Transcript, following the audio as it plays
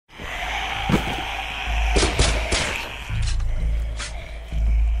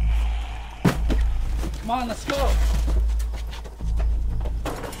Come on, let's go.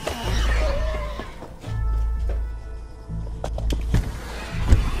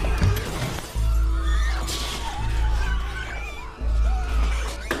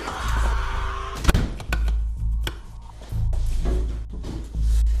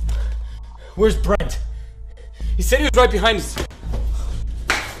 Where's Brent? He said he was right behind us.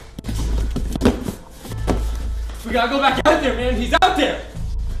 We gotta go back out there, man. He's out there.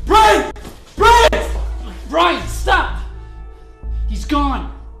 Brent! Brent! Brian, stop! He's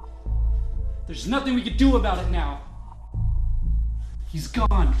gone. There's nothing we can do about it now. He's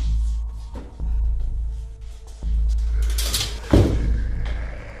gone.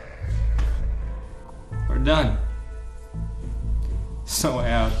 We're done. So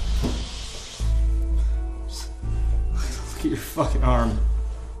out. Look at your fucking arm.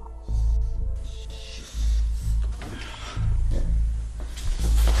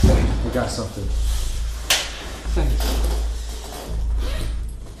 I got something. Thanks.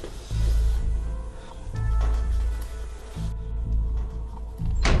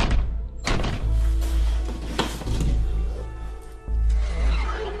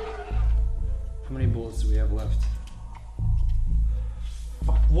 How many bullets do we have left?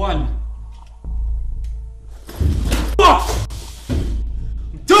 One. Fuck!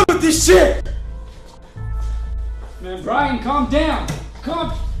 I'm done with this shit! Man, Brian, calm down.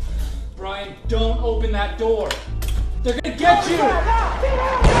 Brian, don't open that door. They're gonna get you!